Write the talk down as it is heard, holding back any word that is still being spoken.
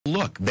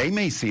look, they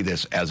may see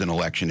this as an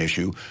election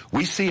issue.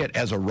 We see it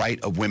as a right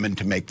of women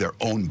to make their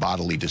own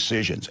bodily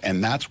decisions.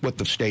 And that's what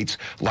the states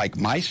like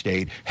my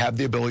state have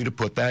the ability to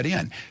put that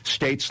in.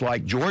 States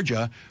like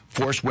Georgia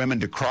force women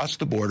to cross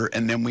the border,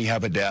 and then we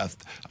have a death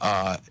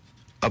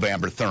of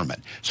Amber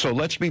Thurman. So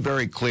let's be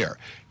very clear.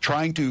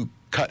 Trying to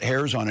cut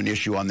hairs on an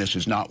issue on this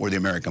is not where the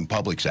American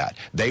public's at.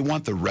 They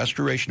want the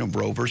restoration of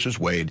Roe versus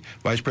Wade.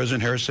 Vice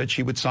President Harris said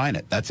she would sign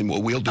it. That's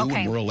what we'll do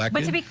when we're elected.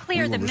 But to be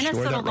clear, the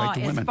Minnesota law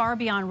is far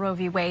beyond Roe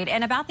v. Wade.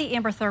 And about the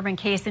Amber Thurman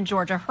case in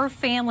Georgia, her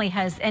family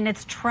has, and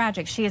it's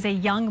tragic, she is a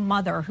young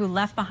mother who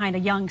left behind a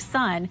young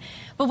son.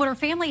 But what her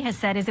family has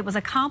said is it was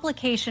a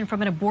complication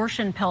from an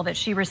abortion pill that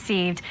she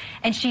received,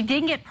 and she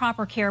didn't get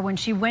proper care when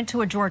she went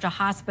to a Georgia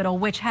hospital,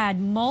 which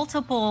had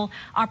multiple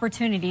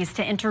opportunities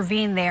to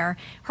intervene there.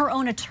 Her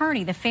own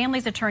attorney, the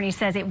family's attorney,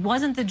 says it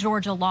wasn't the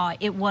Georgia law,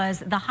 it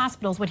was the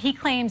hospitals. What he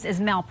claims is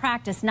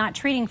malpractice, not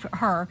treating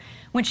her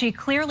when she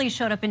clearly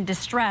showed up in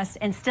distress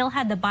and still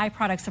had the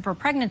byproducts of her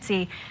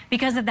pregnancy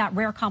because of that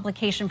rare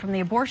complication from the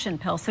abortion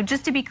pill. So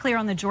just to be clear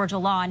on the Georgia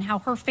law and how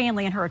her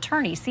family and her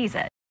attorney sees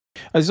it.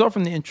 As you saw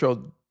from the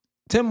intro,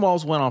 Tim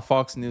Walz went on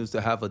Fox News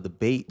to have a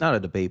debate, not a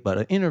debate, but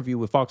an interview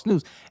with Fox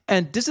News.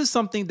 And this is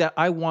something that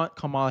I want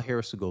Kamala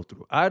Harris to go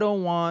through. I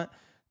don't want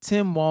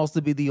Tim Walz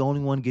to be the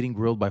only one getting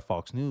grilled by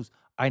Fox News.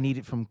 I need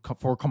it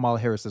for Kamala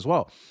Harris as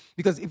well.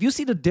 Because if you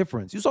see the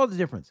difference, you saw the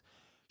difference.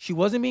 She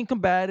wasn't being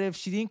combative.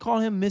 She didn't call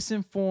him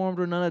misinformed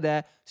or none of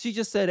that. She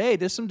just said, hey,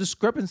 there's some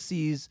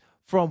discrepancies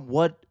from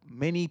what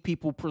many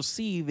people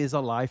perceive is a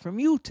lie from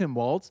you, Tim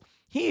Walz.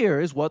 Here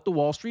is what the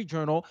Wall Street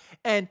Journal,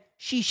 and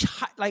she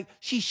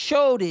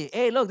showed it.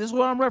 Hey, look, this is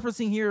what I'm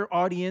referencing here,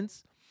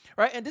 audience.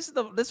 Right? And this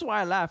is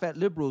why I laugh at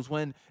liberals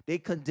when they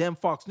condemn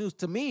Fox News.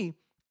 To me,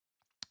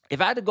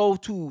 if I had to go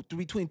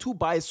between two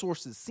biased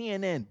sources,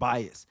 CNN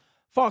bias,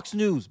 Fox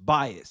News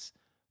bias.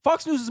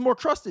 Fox News is more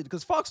trusted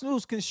because Fox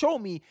News can show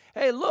me,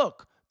 hey,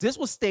 look, this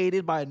was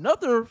stated by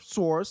another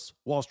source,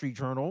 Wall Street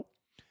Journal,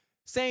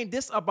 saying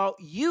this about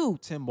you,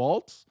 Tim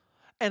Walz,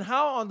 and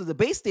how on the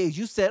debate stage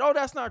you said, oh,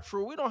 that's not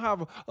true. We don't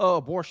have an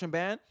abortion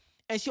ban.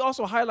 And she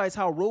also highlights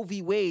how Roe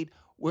v. Wade,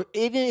 where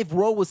even if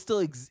Roe would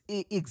still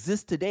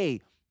exist today,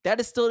 that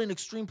is still an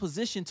extreme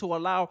position to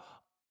allow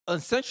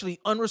essentially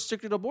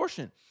unrestricted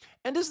abortion.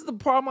 And this is the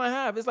problem I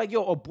have. It's like,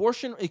 yo,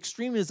 abortion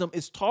extremism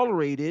is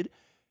tolerated,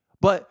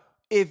 but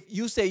if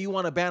you say you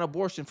want to ban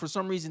abortion, for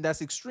some reason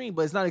that's extreme,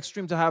 but it's not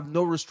extreme to have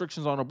no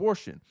restrictions on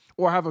abortion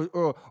or have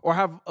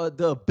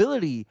the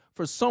ability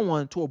for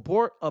someone to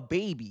abort a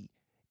baby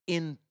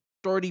in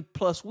 30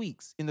 plus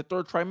weeks in the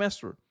third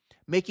trimester.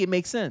 Make it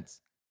make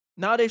sense.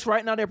 Nowadays,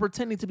 right now, they're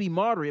pretending to be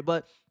moderate,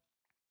 but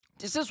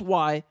this is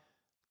why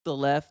the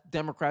left,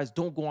 Democrats,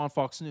 don't go on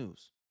Fox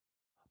News.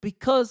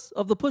 Because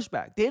of the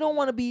pushback. They don't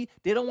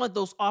want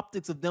those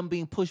optics of them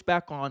being pushed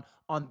back on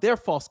their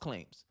false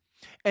claims.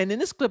 And in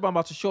this clip I'm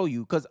about to show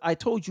you, because I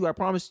told you, I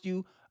promised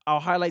you,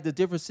 I'll highlight the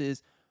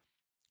differences.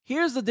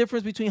 Here's the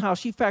difference between how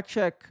she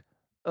fact-checked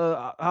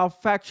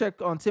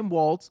on Tim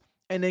Walz,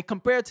 and then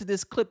compared to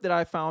this clip that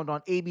I found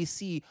on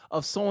ABC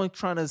of someone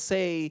trying to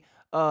say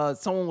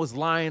someone was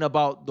lying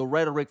about the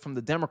rhetoric from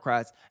the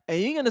Democrats.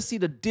 And you're going to see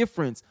the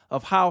difference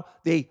of how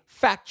they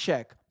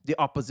fact-check the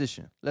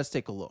opposition. Let's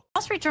take a look.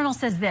 Wall Street Journal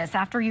says this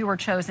after you were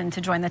chosen to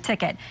join the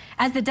ticket.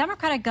 As the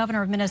Democratic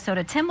governor of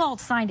Minnesota, Tim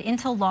Walz signed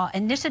into law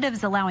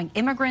initiatives allowing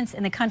immigrants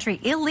in the country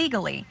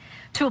illegally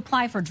to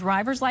apply for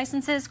driver's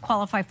licenses,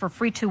 qualify for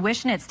free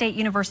tuition at state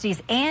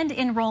universities, and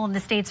enroll in the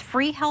state's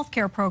free health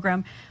care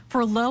program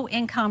for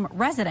low-income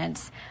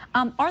residents.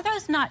 Are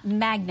those not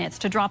magnets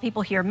to draw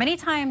people here, many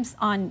times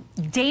on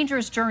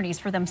dangerous journeys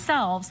for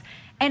themselves?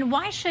 And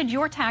why should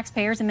your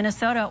taxpayers in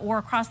Minnesota or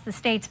across the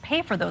states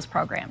pay for those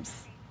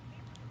programs?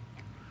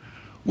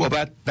 Well,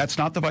 that's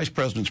not the vice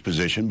president's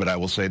position, but I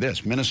will say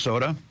this.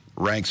 Minnesota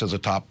ranks as a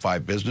top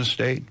 5 business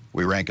state.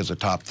 We rank as a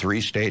top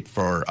 3 state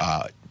for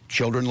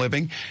children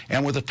living,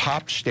 and we're the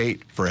top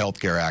state for health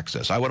care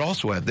access. I would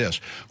also add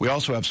this. We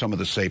also have some of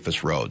the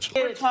safest roads.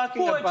 We're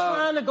talking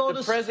about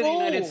the president of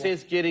the United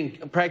States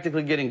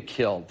practically getting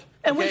killed.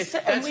 And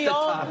okay? we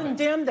all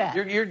condemn that.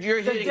 You're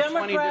hitting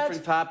 20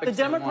 different topics. The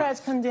Democrats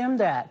condemn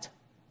that.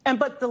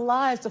 But the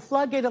lies, the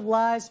floodgate of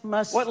lies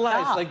must What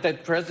lies? stop. Like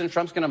that President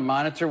Trump's going to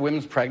monitor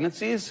women's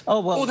pregnancies? Oh,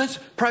 well. Oh, that's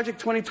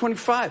Project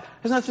 2025.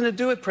 Has nothing to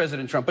do with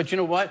President Trump. But you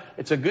know what?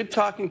 It's a good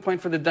talking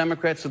point for the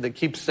Democrats, so they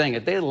keep saying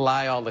it. They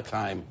lie all the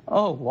time.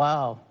 Oh,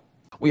 wow.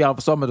 We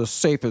have some of the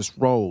safest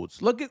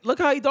roads. Look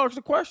how he dodged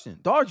the question.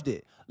 Dodged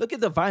it. Look at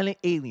the violent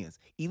aliens.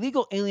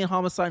 Illegal alien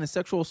homicide and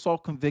sexual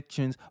assault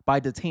convictions by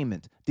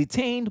detainment.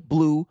 Detained,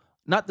 blue.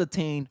 Not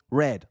detained,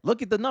 red.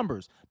 Look at the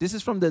numbers. This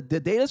is from the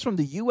data is from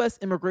the U.S.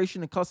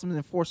 Immigration and Customs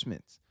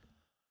Enforcement.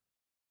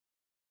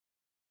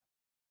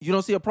 You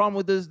don't see a problem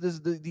with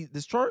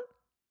this chart?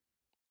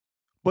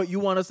 But you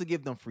want us to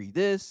give them free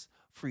this,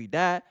 free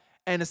that.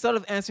 And instead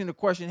of answering the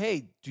question,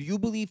 hey, do you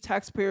believe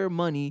taxpayer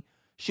money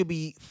should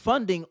be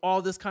funding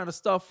all this kind of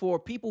stuff for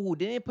people who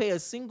didn't pay a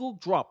single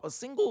drop, a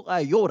single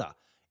iota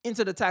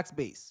into the tax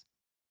base?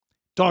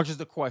 Dodges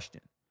the question.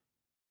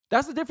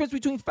 That's the difference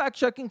between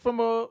fact-checking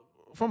from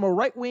from a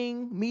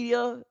right-wing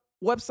media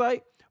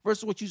website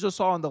versus what you just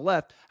saw on the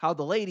left, how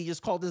the lady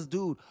just called this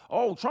dude,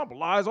 oh, Trump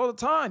lies all the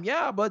time.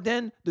 Yeah, but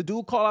then the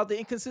dude called out the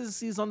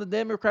inconsistencies on the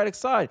Democratic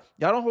side.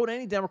 Y'all don't hold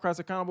any Democrats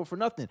accountable for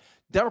nothing.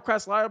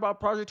 Democrats lied about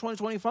Project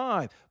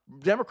 2025.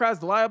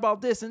 Democrats lie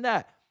about this and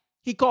that.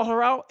 He called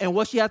her out, and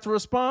what she had to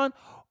respond,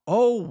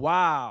 oh,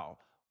 wow.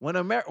 When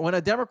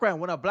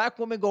a black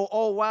woman go,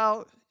 oh,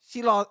 wow,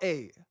 she lost.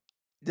 Hey,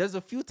 there's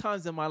a few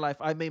times in my life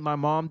I made my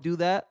mom do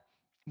that.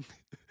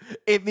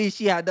 It means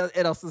she had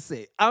nothing else to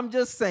say. I'm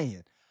just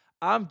saying.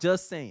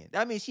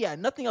 That means she had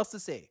nothing else to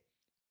say.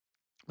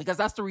 Because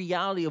that's the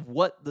reality of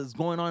what is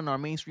going on in our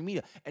mainstream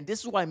media. And this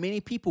is why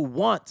many people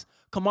want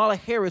Kamala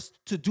Harris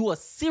to do a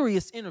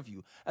serious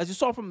interview. As you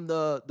saw from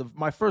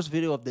my first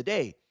video of the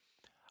day,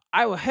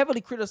 I would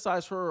heavily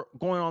criticize her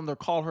going on the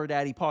Call Her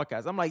Daddy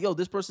podcast. I'm like, yo,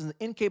 this person is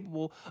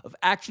incapable of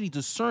actually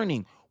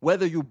discerning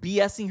whether you're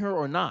BSing her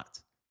or not.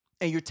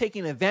 And you're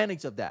taking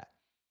advantage of that.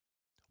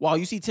 While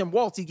you see Tim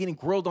Walz, he's getting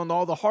grilled on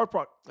all the hard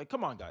part. Like,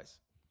 come on, guys.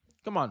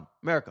 Come on,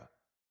 America.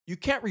 You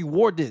can't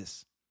reward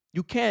this.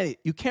 You can't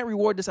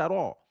reward this at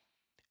all.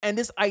 And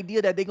this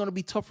idea that they're going to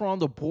be tougher on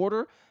the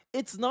border,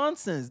 it's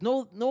nonsense.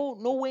 No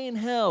way in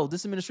hell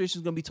this administration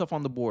is going to be tough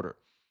on the border.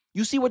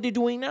 You see what they're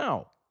doing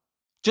now.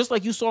 Just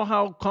like you saw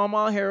how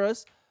Kamala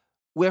Harris,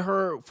 with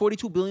her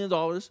 $42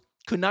 billion,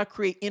 could not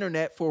create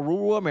internet for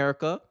rural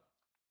America.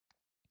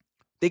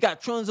 They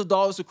got trillions of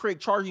dollars to create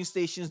charging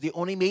stations. They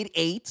only made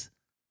 8.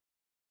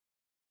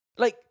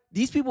 Like,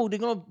 these people, they're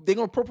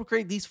gonna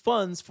appropriate these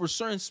funds for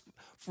certain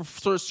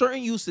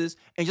uses,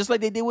 and just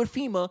like they did with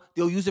FEMA,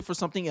 they'll use it for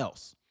something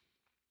else.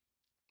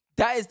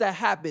 That is the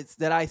habits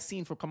that I've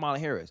seen from Kamala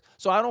Harris.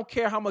 So I don't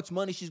care how much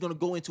money she's going to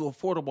go into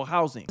affordable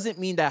housing. It doesn't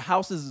mean that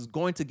houses is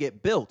going to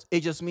get built. It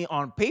just means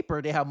on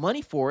paper they have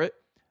money for it,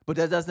 but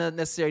that doesn't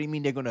necessarily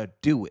mean they're going to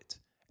do it.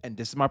 And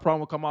this is my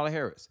problem with Kamala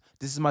Harris.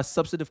 This is my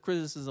substantive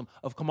criticism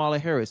of Kamala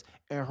Harris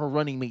and her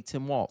running mate,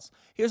 Tim Walz.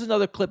 Here's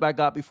another clip I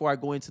got before I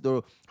go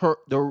into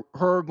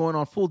her going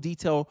on full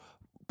detail,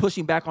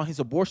 pushing back on his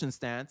abortion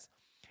stance.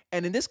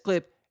 And in this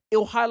clip,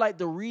 it'll highlight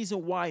the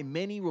reason why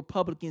many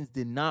Republicans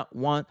did not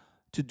want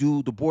to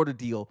do the border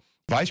deal.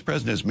 Vice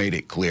President has made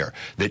it clear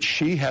that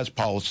she has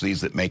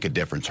policies that make a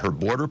difference. Her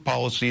border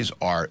policies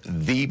are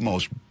the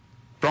most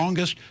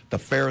strongest, the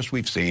fairest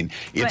we've seen.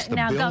 It's the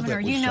now, bill Governor,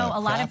 that was, you know, a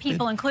lot of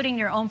people, including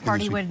your own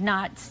party, would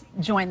not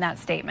join that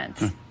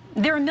statement.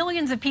 There are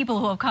millions of people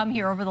who have come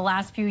here over the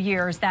last few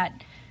years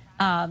that,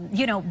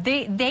 you know,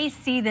 they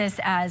see this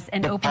as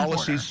an open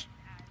border.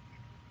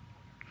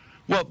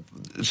 Well,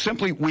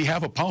 simply, we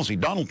have a policy.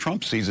 Donald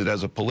Trump sees it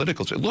as a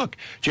political. Look,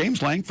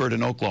 James Langford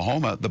in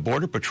Oklahoma, the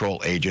Border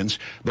Patrol agents,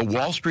 the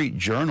Wall Street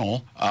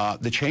Journal,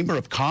 the Chamber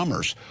of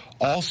Commerce,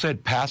 all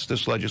said pass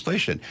this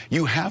legislation.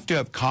 You have to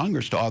have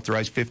Congress to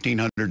authorize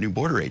 1,500 new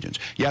border agents.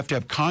 You have to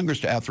have Congress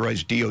to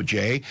authorize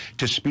DOJ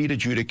to speed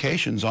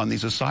adjudications on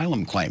these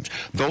asylum claims.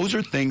 Those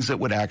are things that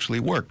would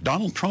actually work.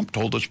 Donald Trump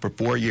told us for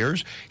 4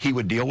 years he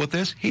would deal with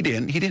this. He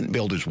didn't. He didn't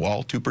build his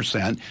wall,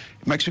 2%.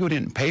 Mexico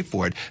didn't pay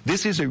for it.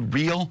 This is a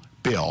real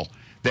bill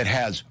that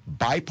has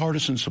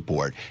bipartisan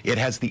support. It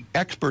has the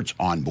experts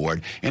on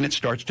board, and it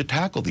starts to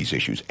tackle these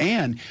issues.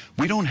 And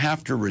we don't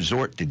have to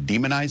resort to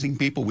demonizing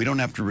people. We don't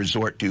have to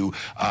resort to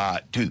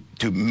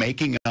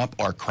making up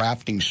or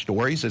crafting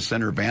stories, as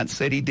Senator Vance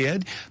said he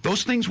did.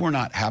 Those things were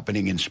not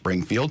happening in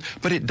Springfield,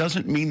 but it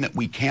doesn't mean that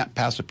we can't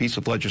pass a piece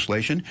of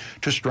legislation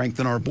to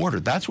strengthen our border.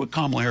 That's what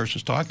Kamala Harris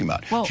is talking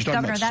about. Well, She's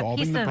talking Governor, about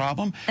solving the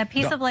problem. That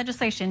piece of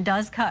legislation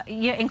does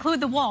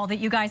include the wall that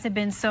you guys have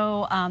been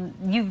so,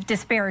 you've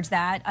disparaged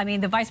that. I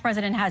mean, the Vice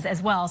President has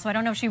as well, so I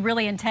don't know if she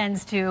really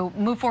intends to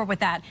move forward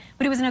with that.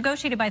 But it was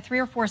negotiated by 3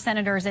 or 4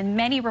 senators, and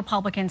many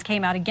Republicans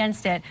came out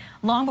against it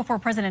long before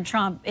President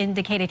Trump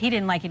indicated he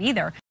didn't like it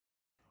either.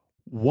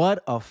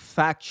 What a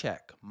fact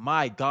check.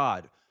 My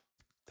God.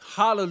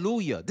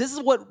 Hallelujah. This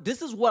is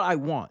what I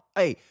want.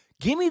 Hey,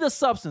 give me the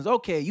substance.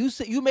 Okay,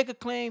 you make a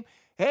claim.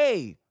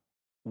 Hey,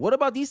 what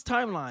about these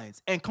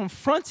timelines? And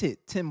confront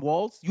it, Tim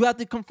Walz. You have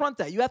to confront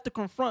that. You have to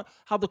confront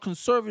how the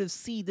conservatives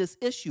see this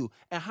issue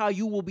and how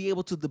you will be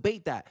able to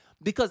debate that.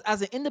 Because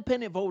as an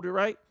independent voter,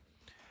 right,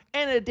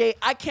 end of the day,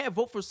 I can't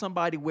vote for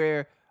somebody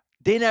where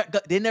they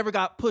never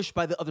got pushed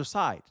by the other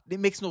side.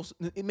 It makes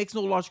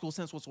no logical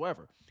sense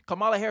whatsoever.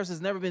 Kamala Harris has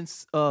never been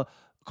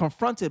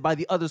confronted by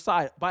the other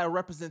side, by a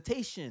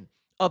representation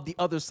of the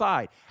other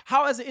side.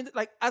 How, as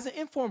an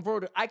informed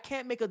voter, I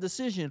can't make a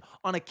decision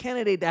on a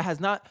candidate that has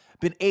not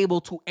been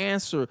able to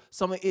answer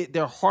some of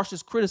their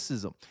harshest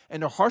criticism.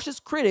 And their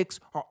harshest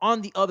critics are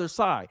on the other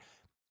side.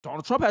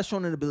 Donald Trump has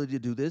shown an ability to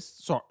do this.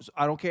 So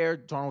I don't care.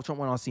 Donald Trump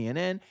went on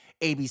CNN,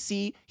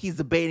 ABC. He's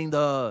debating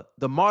the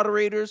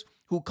moderators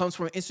who comes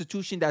from an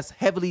institution that's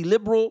heavily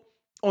liberal.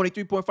 Only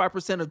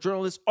 3.5% of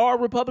journalists are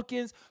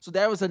Republicans. So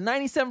there was a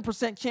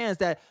 97% chance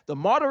that the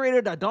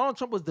moderator that Donald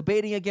Trump was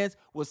debating against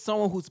was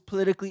someone who's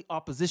politically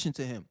opposition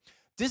to him.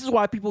 This is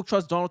why people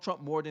trust Donald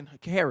Trump more than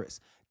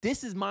Harris.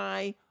 This is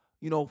my,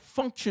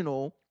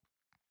 functional,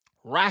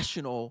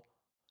 rational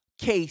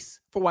case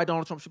for why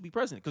Donald Trump should be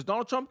president. Because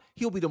Donald Trump,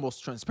 he'll be the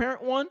most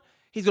transparent one.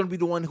 He's going to be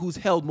the one who's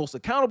held most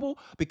accountable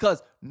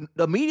because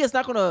the media is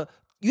not going to.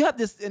 You have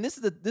this, and this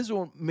is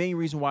the main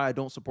reason why I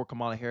don't support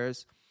Kamala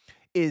Harris.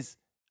 Is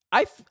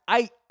I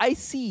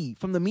see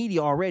from the media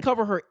already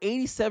cover her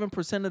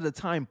 87% of the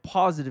time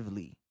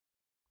positively,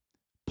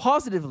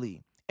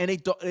 and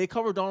they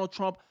cover Donald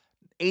Trump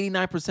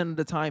 89% of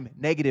the time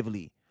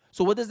negatively.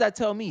 So what does that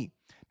tell me?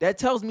 That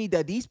tells me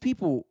that these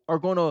people are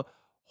going to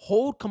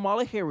hold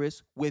Kamala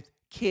Harris with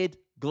kid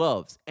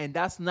gloves, and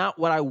that's not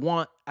what I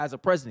want as a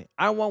president.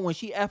 I want when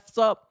she F's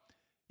up,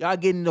 y'all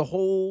give her the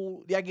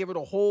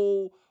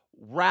whole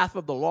wrath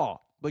of the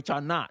law, but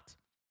y'all not.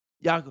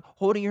 Y'all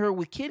holding her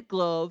with kid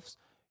gloves.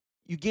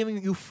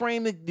 You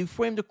frame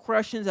the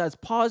questions as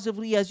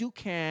positively as you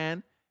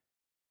can,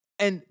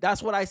 and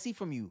that's what I see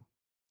from you.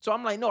 So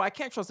I'm like, no, I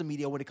can't trust the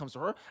media when it comes to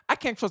her. I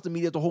can't trust the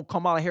media to hold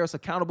Kamala Harris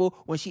accountable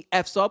when she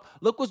F's up.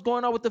 Look what's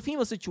going on with the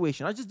FEMA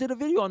situation. I just did a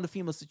video on the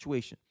FEMA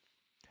situation.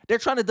 They're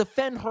trying to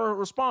defend her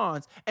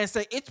response and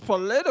say it's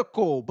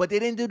political, but they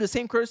didn't do the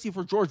same courtesy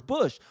for George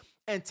Bush.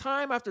 And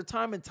time after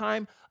time and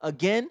time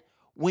again,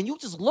 when you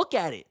just look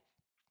at it,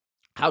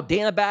 how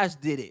Dana Bash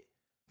did it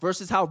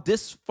versus how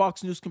this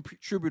Fox News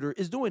contributor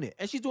is doing it.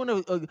 And she's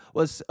doing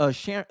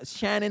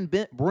Shannon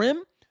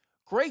Brim.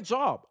 Great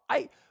job.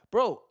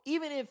 Bro,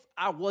 even if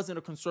I wasn't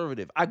a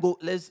conservative,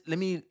 let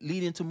me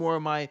lead into more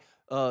of my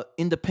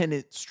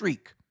independent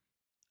streak.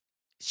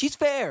 She's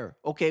fair.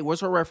 Okay, where's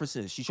her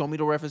references? She showed me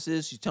the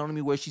references. She's telling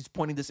me where she's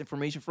pointing this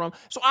information from.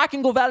 So I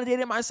can go validate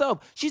it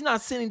myself. She's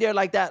not sitting there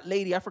like that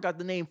lady, I forgot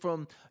the name,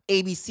 from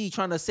ABC,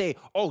 trying to say,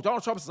 oh,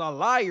 Donald Trump is a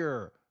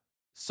liar.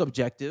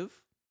 Subjective.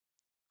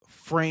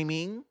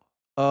 Framing.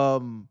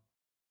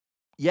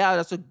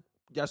 Yeah,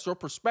 that's your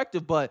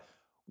perspective, but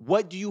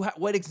what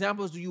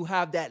examples do you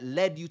have that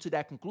led you to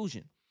that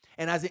conclusion?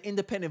 And as an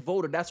independent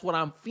voter, that's what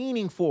I'm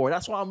fiending for.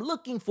 That's what I'm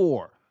looking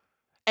for.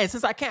 And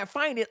since I can't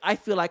find it, I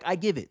feel like I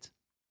give it.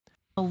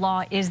 The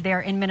law is there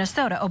in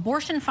Minnesota.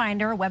 Abortion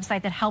Finder, a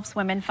website that helps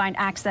women find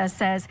access,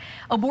 says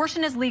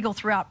abortion is legal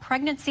throughout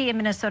pregnancy in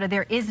Minnesota.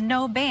 There is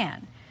no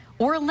ban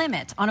or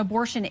limit on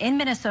abortion in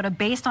Minnesota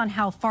based on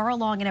how far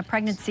along in a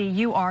pregnancy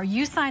you are.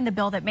 You signed the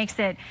bill that makes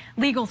it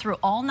legal through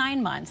all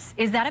 9 months.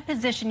 Is that a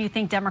position you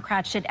think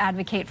Democrats should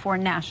advocate for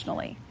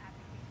nationally?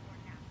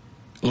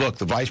 Look,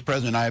 the vice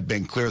president and I have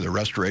been clear. The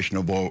restoration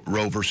of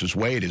Roe versus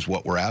Wade is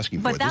what we're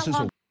asking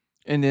for.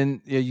 And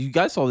then you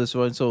guys saw this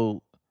one,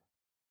 so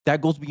that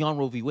goes beyond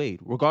Roe v. Wade.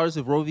 Regardless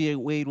if Roe v.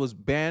 Wade was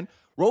banned,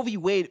 Roe v.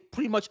 Wade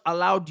pretty much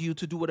allowed you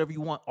to do whatever you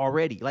want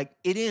already. Like,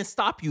 it didn't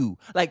stop you.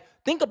 Like,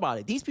 think about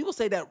it. These people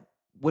say that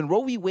when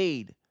Roe v.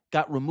 Wade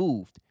got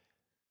removed,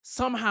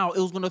 somehow it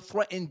was going to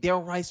threaten their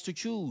rights to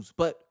choose.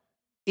 But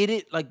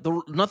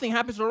nothing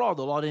happens to the law.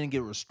 The law didn't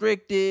get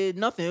restricted,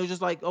 nothing. It was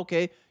just like,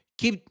 okay,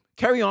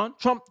 carry on.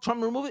 Trump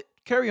remove it,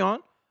 carry on.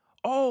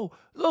 Oh,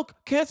 look,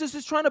 Kansas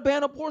is trying to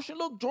ban abortion.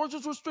 Look,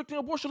 Georgia's restricting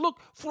abortion. Look,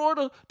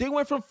 Florida, they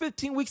went from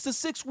 15 weeks to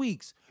 6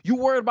 weeks. You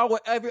worried about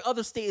what every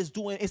other state is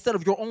doing instead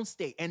of your own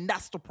state. And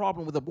that's the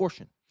problem with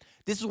abortion.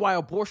 This is why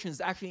abortion is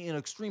actually in an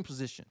extreme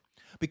position.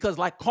 Because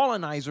like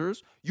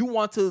colonizers, you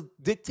want to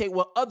dictate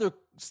what other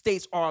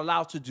states are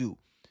allowed to do.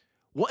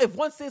 Well, if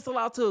one state's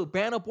allowed to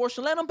ban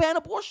abortion, let them ban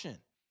abortion.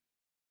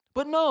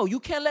 But no, you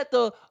can't let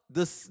the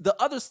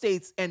other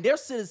states and their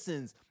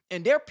citizens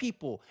and their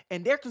people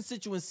and their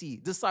constituency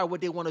decide what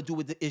they want to do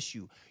with the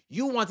issue.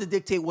 You want to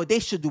dictate what they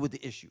should do with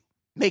the issue.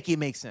 Make it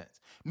make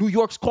sense. New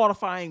York's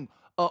codifying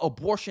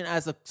abortion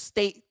as a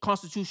state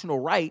constitutional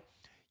right.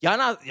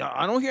 I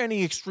don't hear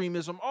any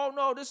extremism. Oh,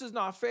 no, this is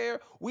not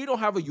fair. We don't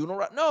have a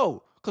right.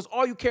 No, because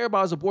all you care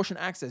about is abortion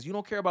access. You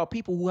don't care about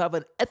people who have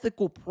an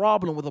ethical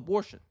problem with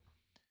abortion.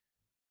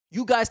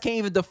 You guys can't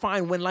even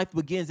define when life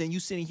begins, and you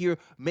sitting here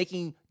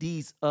making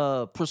these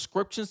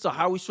prescriptions to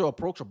how we should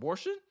approach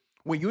abortion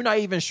when you're not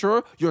even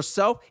sure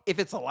yourself if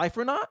it's a life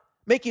or not.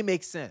 Make it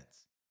make sense.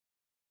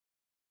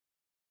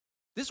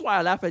 This is why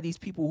I laugh at these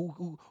people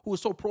who are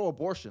so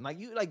pro-abortion.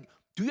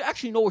 Do you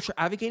actually know what you're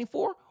advocating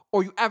for,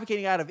 or are you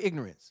advocating out of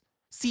ignorance?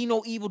 See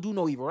no evil, do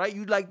no evil, right?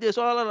 You like this,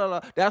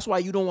 That's why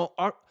you don't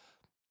want.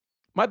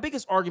 My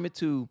biggest argument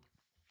to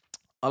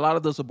a lot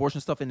of this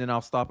abortion stuff, and then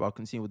I'll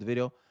continue with the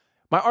video.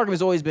 My argument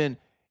has always been,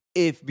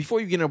 if before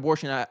you get an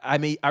abortion,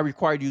 I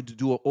required you to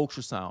do an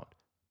ultrasound,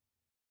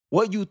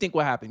 what do you think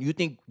will happen? You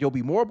think there'll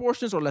be more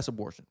abortions or less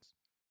abortions?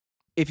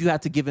 If you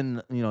had to give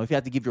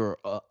your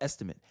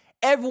estimate.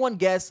 Everyone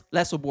guessed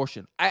less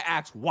abortion. I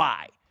asked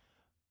why.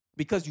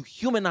 Because you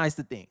humanize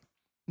the thing.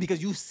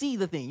 Because you see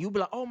the thing. You'll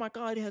be like, oh my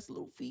God, it has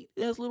little feet.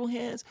 It has little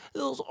hands,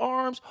 little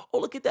arms. Oh,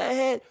 look at that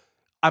head.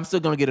 I'm still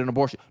going to get an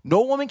abortion.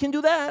 No woman can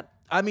do that.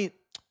 I mean,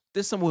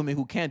 there's some women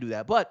who can do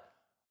that. But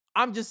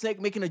I'm just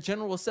making a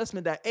general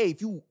assessment that, hey,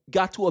 if you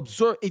got to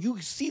observe, if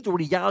you see the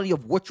reality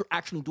of what you're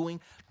actually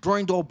doing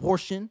during the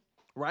abortion,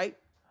 right?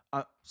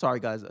 Sorry,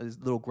 guys, it's a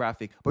little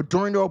graphic. But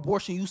during the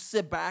abortion, you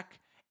sit back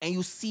and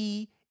you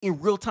see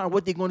in real time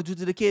what they're going to do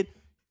to the kid.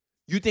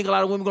 You think a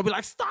lot of women are going to be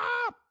like, stop,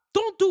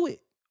 don't do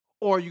it.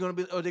 Or they're going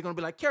to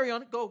be like, carry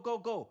on, go, go,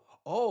 go.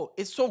 Oh,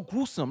 it's so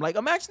gruesome. Like,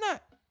 imagine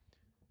that.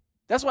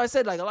 That's why I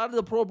said, like, a lot of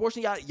the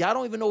pro-abortion, y'all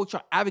don't even know what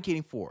you're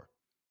advocating for.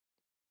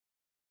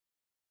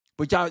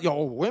 But y'all,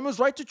 yo, women's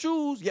right to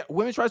choose. Yeah,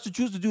 women's right to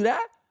choose to do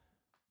that.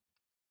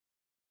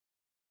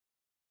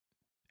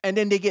 And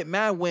then they get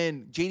mad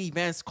when J.D.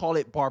 Vance call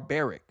it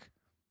barbaric.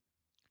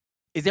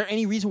 Is there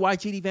any reason why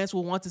J.D. Vance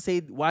will want to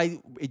say, why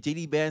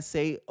J.D. Vance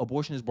say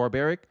abortion is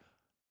barbaric?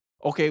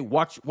 Okay,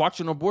 watch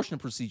an abortion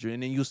procedure,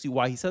 and then you'll see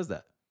why he says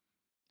that.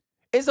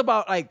 It's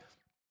about, like,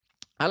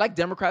 I like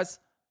Democrats.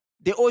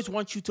 They always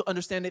want you to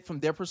understand it from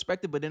their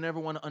perspective, but they never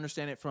want to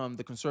understand it from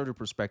the conservative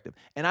perspective.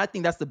 And I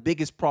think that's the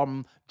biggest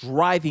problem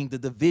driving the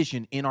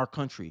division in our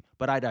country.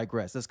 But I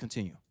digress. Let's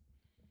continue.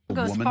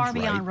 Goes far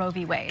beyond Roe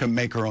v. Wade. To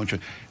make her own choice.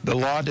 The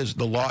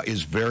law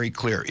is very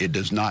clear. It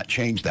does not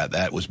change that.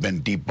 That was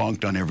been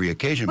debunked on every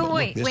occasion. But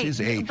wait, let's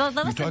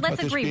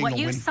agree. What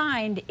you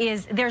signed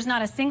is there's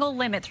not a single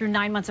limit through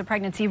 9 months of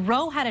pregnancy.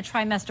 Roe had a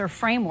trimester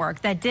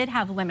framework that did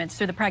have limits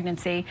through the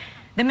pregnancy.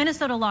 The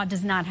Minnesota law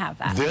does not have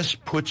that.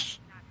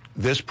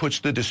 This puts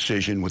the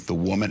decision with the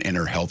woman and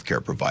her health care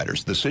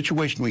providers. The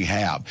situation we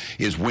have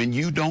is when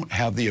you don't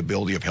have the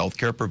ability of health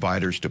care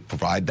providers to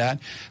provide that,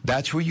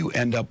 that's where you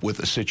end up with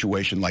a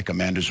situation like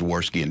Amanda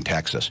Zaworski in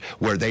Texas,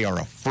 where they are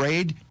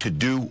afraid to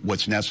do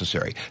what's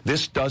necessary.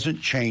 This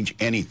doesn't change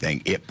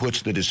anything. It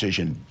puts the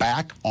decision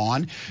back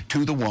on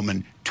to the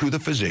woman, to the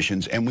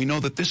physicians, and we know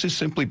that this is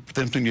simply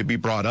something to be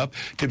brought up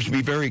to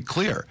be very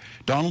clear.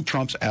 Donald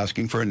Trump's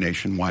asking for a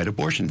nationwide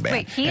abortion ban.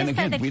 Wait, he has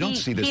said that he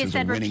has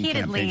said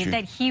repeatedly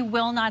that he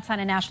will not sign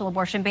a national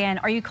abortion ban.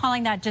 Are you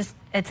calling that just,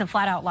 it's a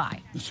flat-out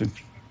lie?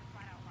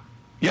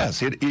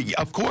 Yes,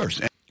 of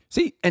course.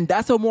 See, and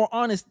that's a more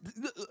honest,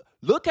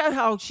 look at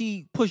how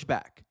she pushed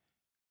back.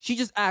 She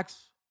just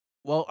asks,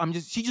 well,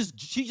 she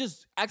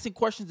just asking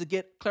questions to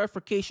get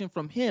clarification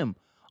from him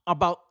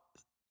about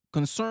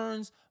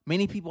concerns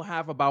many people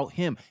have about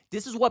him.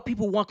 This is what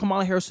people want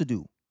Kamala Harris to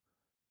do.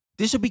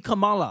 This should be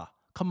Kamala.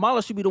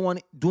 Kamala should be the one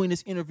doing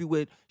this interview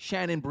with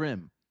Shannon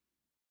Brim.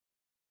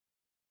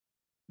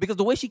 Because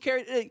the way she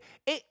carried it,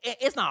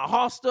 it's not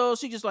hostile.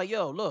 She's just like,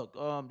 yo, look,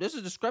 there's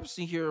a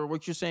discrepancy here,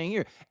 what you're saying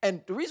here.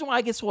 And the reason why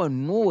I get so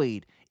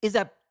annoyed is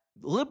that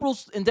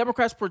liberals and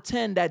Democrats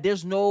pretend that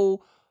there's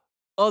no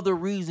other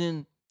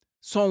reason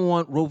someone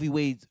want Roe v.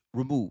 Wade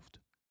removed.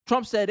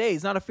 Trump said, hey,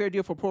 it's not a fair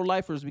deal for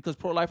pro-lifers because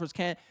pro-lifers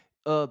can't,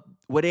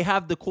 where they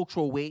have the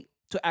cultural weight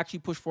to actually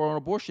push for an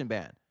abortion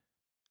ban.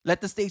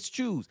 Let the states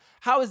choose.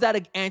 How is that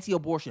an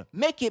anti-abortion?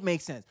 Make it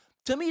make sense.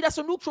 To me, that's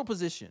a neutral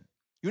position.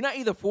 You're not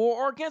either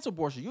for or against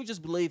abortion. You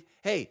just believe,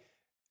 hey,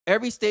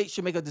 every state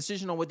should make a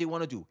decision on what they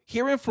want to do.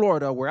 Here in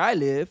Florida, where I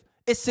live,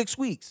 it's 6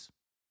 weeks.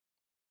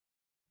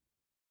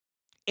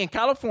 In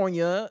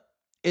California,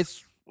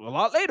 it's a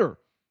lot later.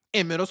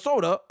 In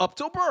Minnesota, up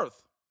till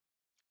birth.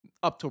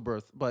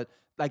 But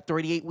like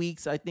 38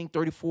 weeks, I think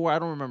 34. I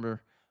don't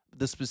remember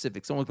the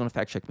specifics. Someone's going to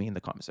fact check me in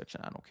the comment section.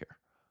 I don't care.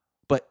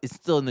 But it's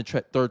still in the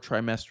third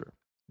trimester.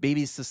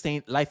 Baby's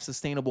life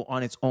sustainable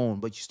on its own,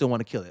 but you still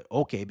want to kill it.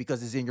 Okay,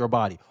 because it's in your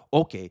body.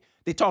 Okay.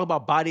 They talk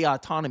about body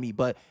autonomy,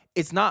 but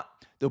it's not.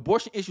 The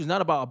abortion issue is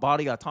not about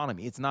body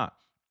autonomy. It's not.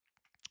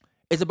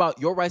 It's about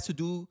your rights to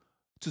do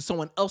to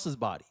someone else's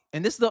body.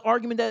 And this is the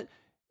argument that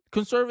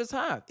conservatives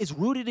have. It's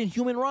rooted in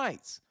human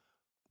rights.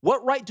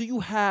 What right do you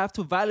have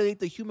to violate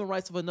the human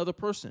rights of another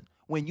person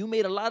when you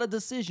made a lot of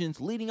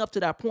decisions leading up to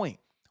that point,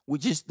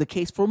 which is the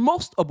case for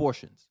most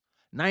abortions,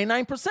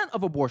 99%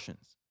 of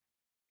abortions.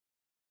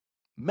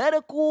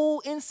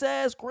 Medical,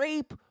 incest,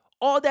 rape,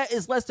 all that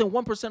is less than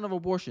 1% of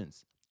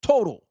abortions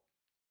total.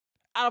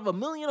 Out of 1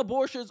 million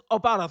abortions,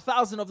 about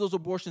 1,000 of those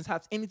abortions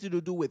have anything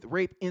to do with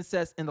rape,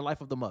 incest, and the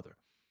life of the mother.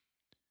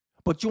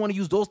 But you want to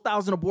use those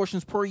 1,000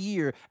 abortions per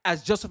year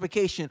as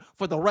justification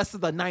for the rest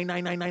of the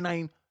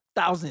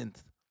 99,999,000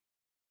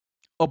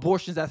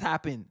 abortions that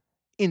happen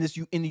in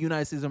the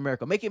United States of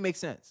America. Make it make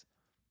sense.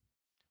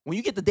 When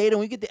you get the data,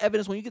 when you get the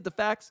evidence, when you get the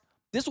facts,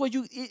 this is what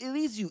it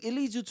leads you. It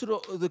leads you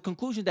to the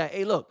conclusion that,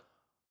 hey, look,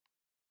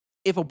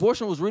 if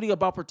abortion was really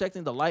about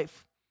protecting the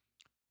life,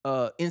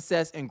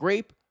 incest, and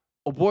rape,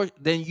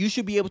 then you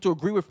should be able to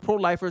agree with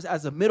pro-lifers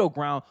as a middle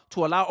ground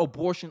to allow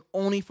abortion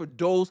only for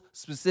those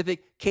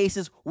specific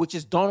cases, which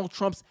is Donald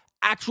Trump's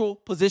actual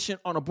position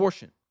on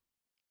abortion.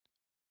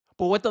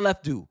 But what the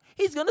left do?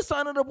 He's going to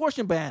sign an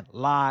abortion ban.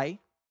 Lie.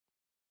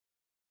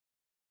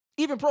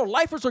 Even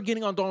pro-lifers are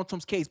getting on Donald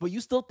Trump's case, but you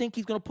still think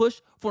he's going to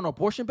push for an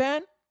abortion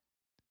ban?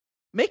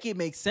 Make it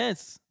make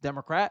sense,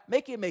 Democrat.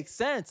 Make it make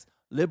sense,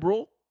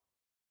 liberal.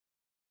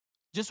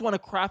 Just want to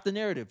craft the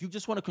narrative. You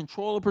just want to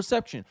control the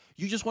perception.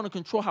 You just want to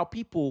control how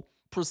people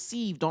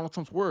perceive Donald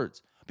Trump's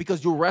words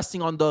because you're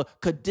resting on the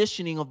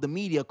conditioning of the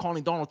media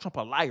calling Donald Trump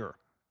a liar.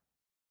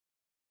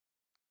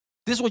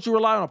 This is what you're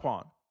relying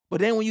upon.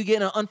 But then when you get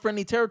in an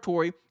unfriendly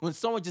territory, when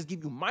someone just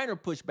gives you minor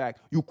pushback,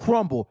 you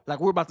crumble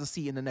like we're about to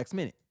see in the next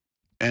minute.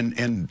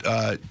 And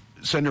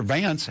Senator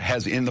Vance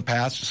has in the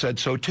past said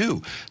so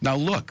too. Now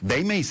look,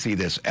 they may see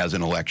this as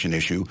an election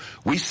issue.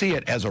 We see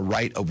it as a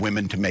right of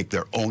women to make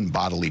their own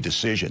bodily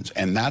decisions.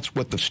 And that's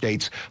what the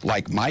states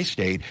like my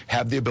state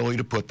have the ability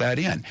to put that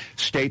in.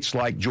 States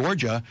like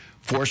Georgia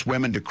force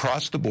women to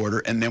cross the border,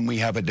 and then we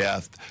have a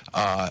death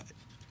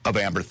of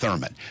Amber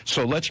Thurman.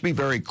 So let's be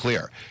very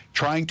clear.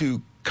 Trying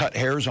to cut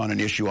hairs on an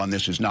issue on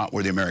this is not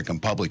where the American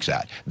public's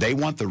at. They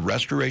want the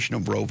restoration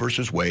of Roe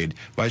versus Wade.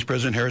 Vice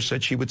President Harris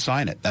said she would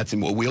sign it. That's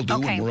what we'll do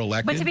when we're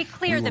elected. But to be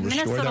clear, the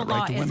Minnesota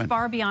law is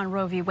far beyond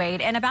Roe v. Wade.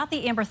 And about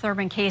the Amber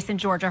Thurman case in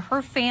Georgia,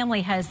 her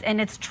family has,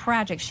 and it's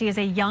tragic, she is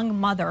a young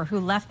mother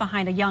who left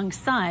behind a young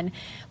son.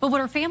 But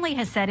what her family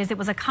has said is it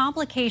was a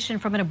complication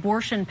from an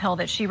abortion pill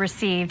that she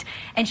received,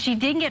 and she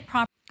didn't get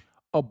proper.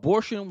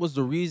 Abortion was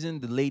the reason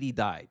the lady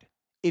died.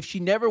 If she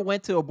never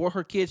went to abort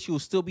her kids, she will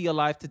still be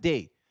alive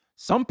today.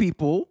 Some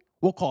people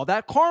will call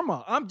that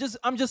karma. I'm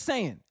just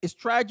saying. It's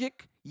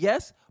tragic,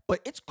 yes, but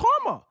it's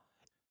karma.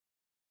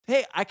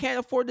 Hey, I can't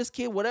afford this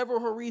kid. Whatever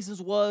her reasons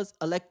was,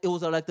 it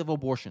was elective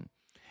abortion.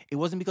 It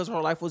wasn't because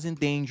her life was in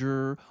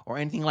danger or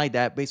anything like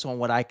that, based on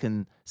what I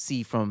can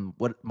see from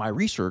my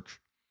research.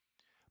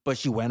 But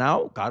she went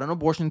out, got an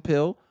abortion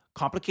pill,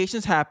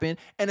 complications happened,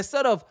 and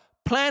instead of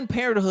Planned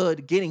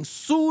Parenthood getting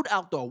sued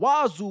out the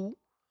wazoo,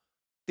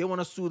 they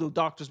want to sue the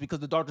doctors because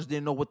the doctors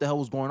didn't know what the hell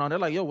was going on. They're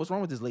like, yo, what's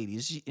wrong with this lady?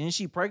 Isn't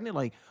she pregnant?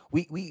 Like,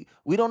 we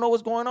don't know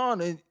what's going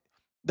on. And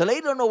the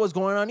lady don't know what's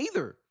going on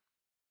either.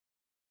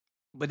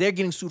 But they're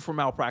getting sued for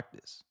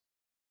malpractice.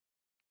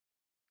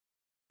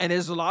 And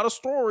there's a lot of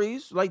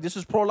stories, like this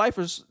is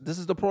pro-lifers. This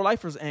is the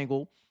pro-lifers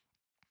angle.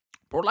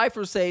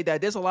 Pro-lifers say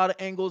that there's a lot of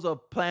angles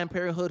of Planned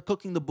Parenthood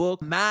cooking the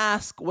book,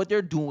 mask what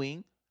they're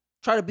doing,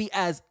 try to be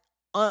as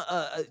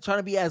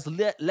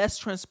less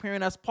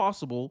transparent as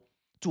possible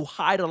to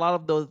hide a lot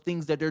of the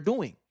things that they're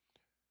doing.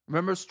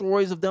 Remember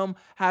stories of them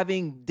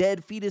having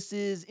dead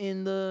fetuses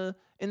in the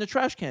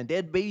trash can,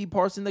 dead baby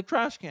parts in the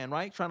trash can,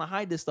 right? Trying to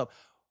hide this stuff.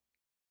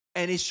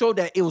 And it showed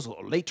that it was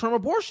late-term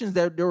abortions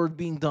that were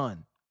being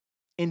done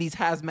in these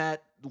hazmat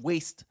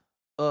waste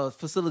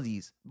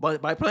facilities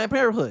by Planned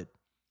Parenthood,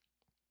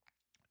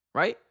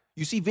 right?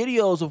 You see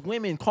videos of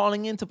women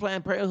calling into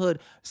Planned Parenthood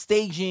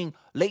staging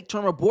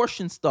late-term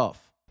abortion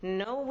stuff.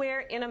 Nowhere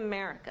in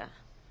America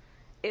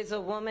is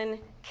a woman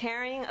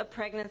carrying a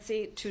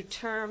pregnancy to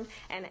term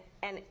and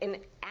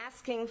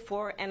asking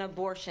for an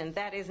abortion.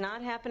 That is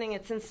not happening.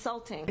 It's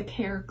insulting. The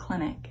Care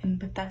Clinic in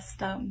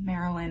Bethesda,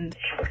 Maryland.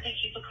 Thank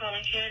you for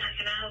calling Care. How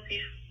can I help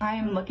you? I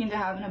am looking to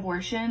have an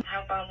abortion.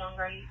 How far along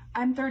are you?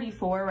 I'm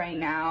 34 right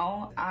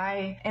now.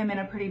 I am in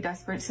a pretty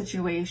desperate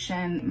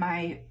situation.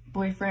 My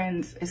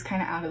boyfriend is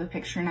kind of out of the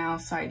picture now,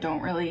 so I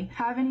don't really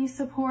have any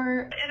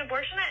support. An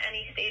abortion at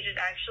any stage is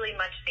actually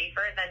much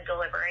safer than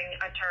delivering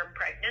a term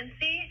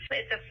pregnancy.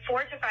 It's a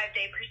 4 to 5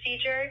 day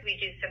procedure. We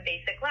do some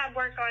basic lab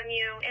work on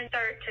you and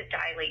start to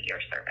dilate your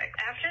cervix.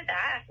 After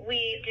that,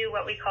 we do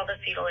what we call the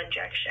fetal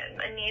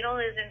injection. A needle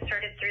is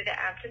inserted through the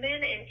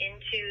abdomen and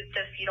into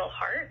the fetal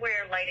heart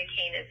where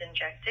lidocaine is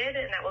injected,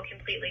 and that will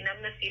completely numb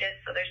the fetus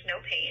so there's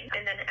no pain.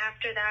 And then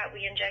after that,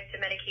 we inject a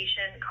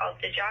medication called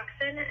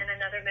digoxin and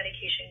another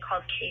medication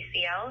called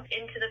KCL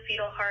into the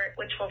fetal heart,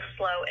 which will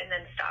slow and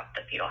then stop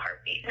the fetal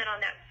heartbeat. And then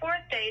on that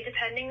 4th day,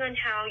 depending on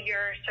how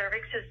your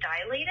cervix is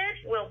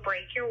dilated, we'll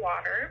break your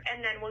water, and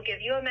then we'll give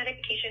you a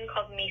medication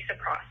called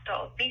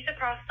misoprostol.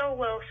 Misoprostol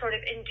will sort of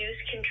induce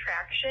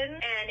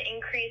contraction and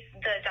increase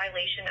the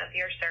dilation of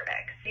your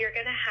cervix. You're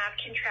going to have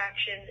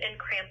contractions and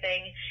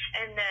cramping,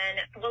 and then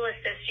we'll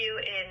assist you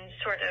in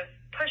sort of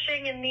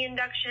pushing in the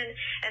induction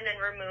and then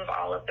remove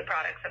all of the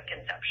products of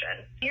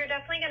conception. You're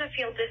definitely going to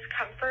feel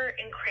discomfort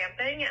and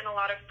cramping and a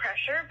lot of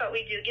pressure, but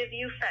we do give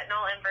you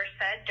fentanyl and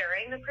Versed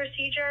during the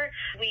procedure.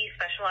 We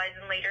specialize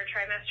in later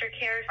trimester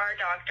care. Our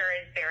doctor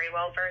is very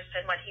well versed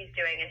in what he's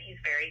doing, and he's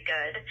very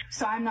good.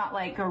 So I'm not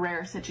like a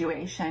rare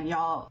situation.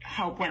 Y'all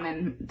help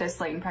women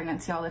this late in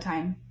pregnancy all the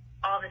time?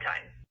 All the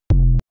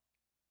time.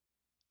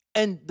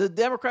 And the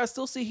Democrats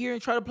still sit here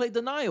and try to play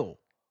denial.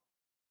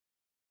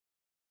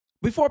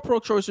 Before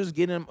pro-choicers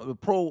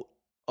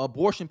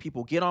pro-abortion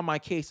people get on my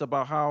case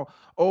about how,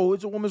 oh,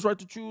 it's a woman's right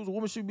to choose. A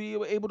woman should be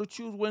able to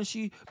choose when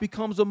she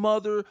becomes a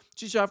mother.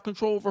 She should have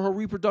control over her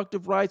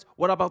reproductive rights.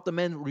 What about the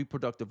men's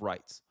reproductive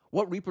rights?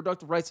 What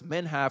reproductive rights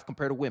men have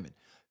compared to women?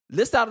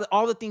 List out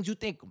all the things you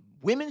think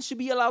women should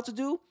be allowed to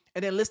do,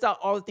 and then list out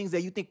all the things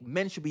that you think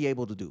men should be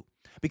able to do.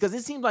 Because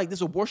it seems like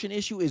this abortion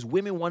issue is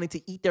women wanting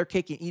to eat their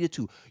cake and eat it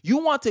too. You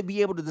want to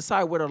be able to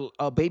decide whether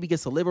a baby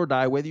gets to live or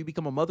die, whether you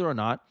become a mother or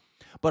not.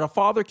 But a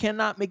father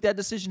cannot make that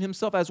decision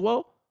himself as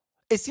well.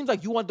 It seems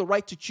like you want the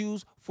right to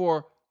choose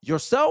for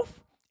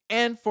yourself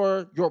and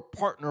for your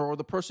partner or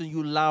the person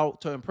you allow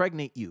to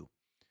impregnate you.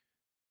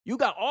 You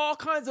got all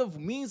kinds of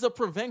means of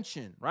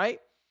prevention, right?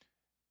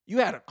 You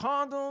had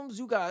condoms,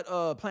 you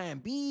got Plan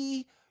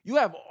B. You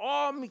have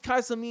all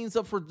kinds of means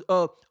of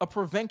a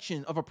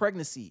prevention of a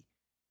pregnancy.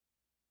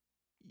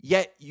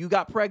 Yet you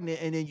got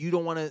pregnant and then you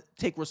don't want to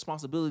take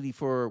responsibility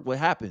for what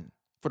happened,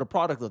 for the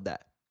product of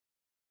that.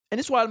 And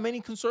this is why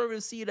many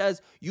conservatives see it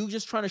as you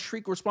just trying to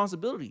shirk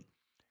responsibility.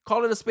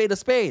 Call it a spade a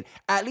spade.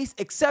 At least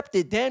accept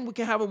it. Then we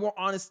can have a more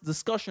honest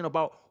discussion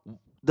about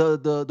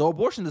the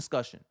abortion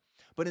discussion.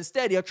 But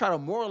instead, they'll try to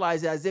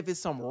moralize it as if it's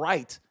some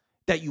right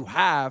that you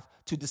have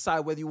to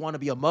decide whether you want to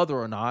be a mother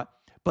or not,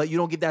 but you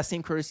don't give that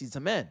same courtesy to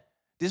men.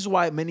 This is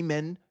why many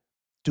men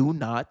do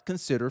not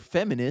consider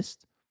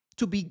feminists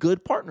to be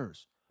good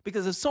partners.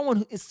 Because if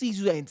someone sees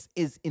you as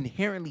is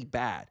inherently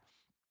bad,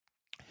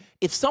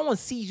 if someone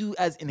sees you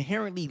as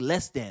inherently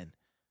less than,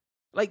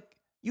 like,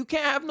 you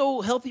can't have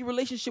no healthy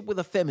relationship with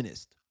a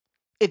feminist.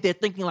 If they're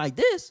thinking like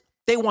this,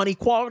 they want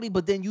equality,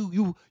 but then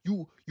you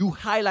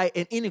highlight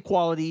an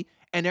inequality,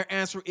 and their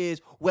answer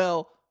is,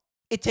 well,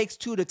 it takes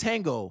two to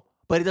tango,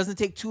 but it doesn't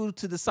take two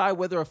to decide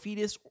whether a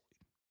fetus,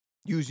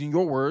 using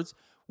your words,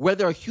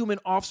 whether a human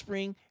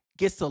offspring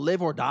gets to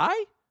live or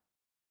die.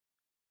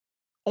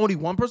 Only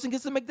one person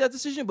gets to make that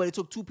decision, but it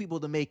took two people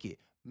to make it.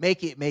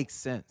 Make it make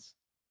sense.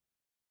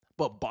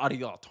 But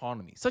body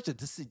autonomy, such a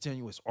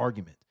disingenuous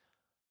argument.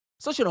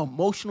 Such an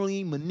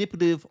emotionally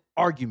manipulative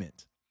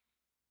argument.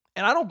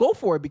 And I don't go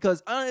for it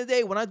because at the end of the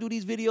day, when I do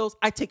these videos,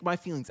 I take my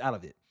feelings out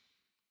of it.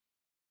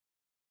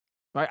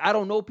 Right? I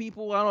don't know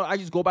people. I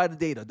just go by the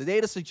data. The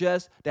data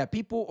suggests that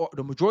people, or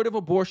the majority of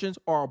abortions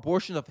are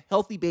abortions of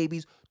healthy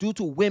babies due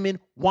to women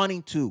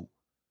wanting to.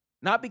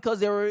 Not because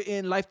they were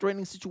in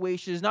life-threatening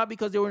situations, not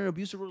because they were in an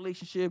abusive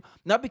relationship,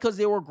 not because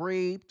they were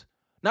raped,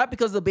 not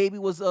because the baby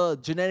was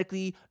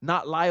genetically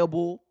not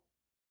liable,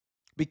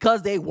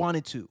 because they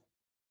wanted to.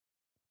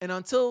 And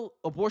until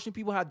abortion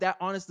people have that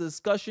honest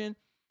discussion,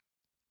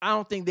 I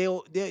don't think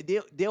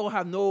they'll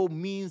have no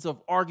means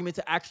of argument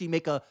to actually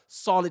make a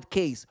solid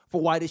case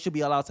for why they should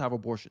be allowed to have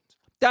abortions.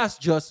 That's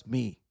just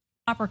me.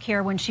 Proper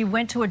care when she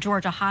went to a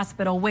Georgia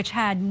hospital, which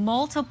had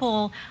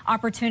multiple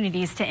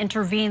opportunities to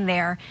intervene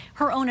there.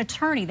 Her own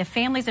attorney, the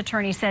family's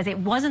attorney, says it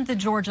wasn't the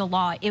Georgia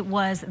law, it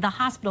was the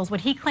hospitals.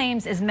 What he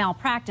claims is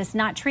malpractice,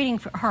 not treating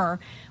her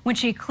when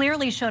she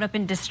clearly showed up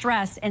in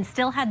distress and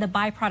still had the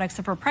byproducts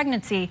of her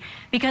pregnancy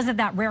because of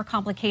that rare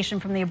complication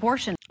from the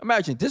abortion.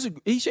 Imagine,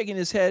 he's shaking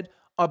his head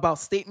about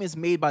statements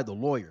made by the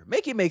lawyer.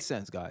 Make it make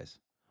sense, guys.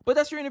 But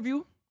that's your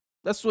interview.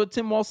 That's what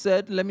Tim Walz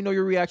said. Let me know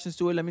your reactions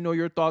to it. Let me know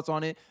your thoughts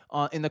on it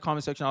in the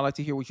comment section. I'd like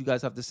to hear what you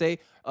guys have to say.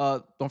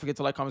 Don't forget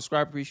to like, comment,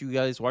 subscribe. Appreciate you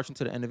guys watching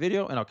to the end of the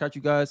video, and I'll catch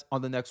you guys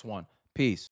on the next one. Peace.